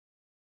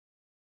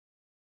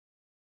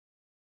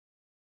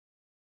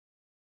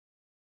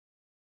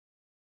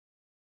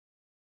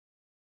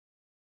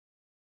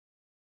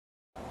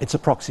It's a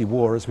proxy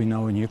war, as we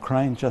know, in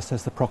Ukraine, just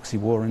as the proxy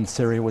war in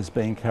Syria was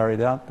being carried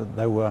out.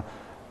 They were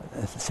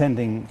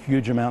sending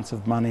huge amounts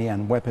of money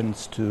and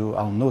weapons to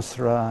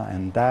al-Nusra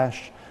and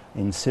Daesh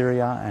in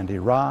Syria and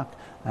Iraq,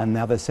 and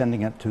now they're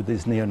sending it to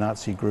these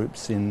neo-Nazi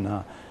groups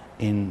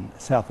in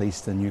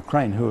southeastern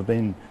Ukraine, who have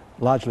been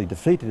largely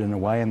defeated in a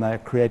way, and they are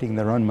creating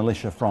their own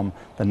militia from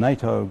the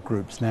NATO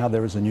groups. Now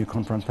there is a new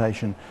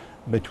confrontation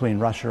between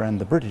Russia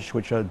and the British,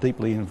 which are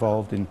deeply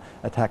involved in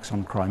attacks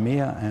on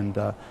Crimea,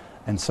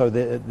 and so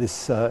the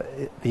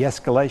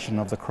escalation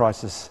of the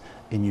crisis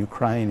in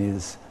Ukraine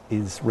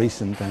is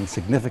recent and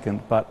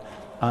significant, but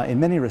in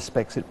many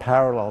respects it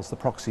parallels the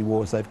proxy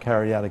wars they've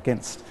carried out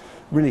against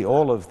really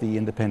all of the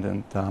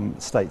independent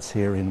states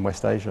here in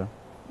West Asia.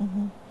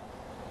 Mm-hmm.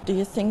 Do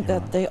you think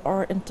that they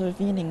are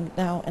intervening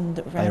now in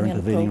the Iranian They are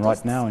intervening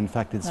protests? right now. In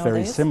fact, it's Nowadays?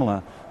 very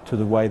similar to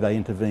the way they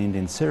intervened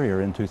in Syria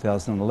in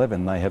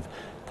 2011. They have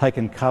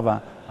taken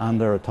cover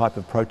under a type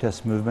of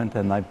protest movement,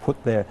 and they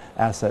put their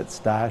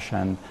assets, Daesh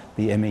and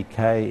the MEK,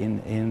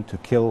 in to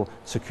kill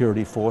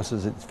security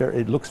forces.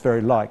 It looks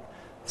very like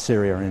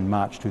Syria in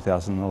March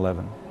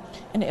 2011.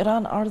 In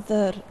Iran, are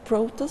there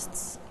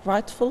protests,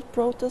 rightful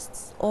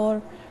protests,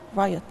 or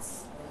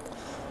riots?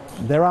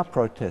 There are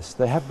protests.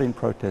 There have been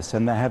protests,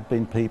 and there have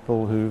been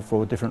people who,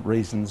 for different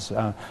reasons,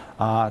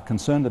 are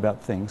concerned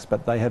about things,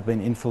 but they have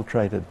been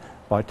infiltrated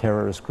by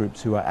terrorist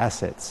groups who are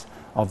assets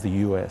of the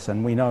US,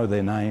 and we know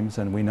their names,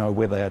 and we know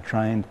where they are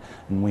trained,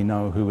 and we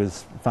know who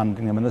is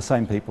funding them, and the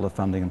same people are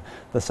funding them.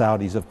 The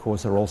Saudis, of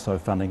course, are also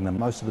funding them.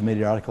 Most of the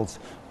media articles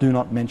do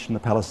not mention the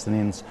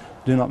Palestinians,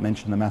 do not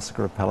mention the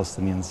massacre of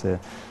Palestinians there.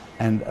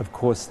 And of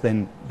course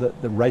then the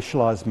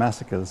racialized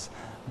massacres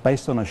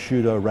based on a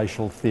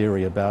pseudo-racial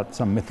theory about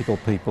some mythical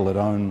people that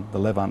own the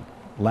Levant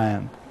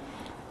land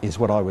is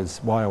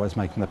why I was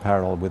making the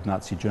parallel with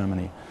Nazi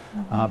Germany.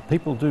 Mm-hmm.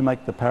 People do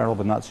make the parallel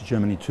with Nazi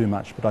Germany too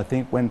much, but I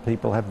think when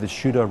people have this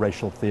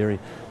pseudo-racial theory,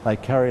 they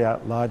carry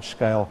out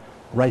large-scale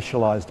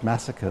racialized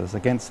massacres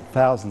against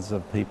thousands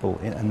of people,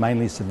 and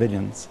mainly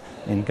civilians,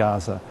 in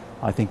Gaza.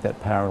 I think that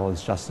parallel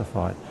is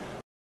justified.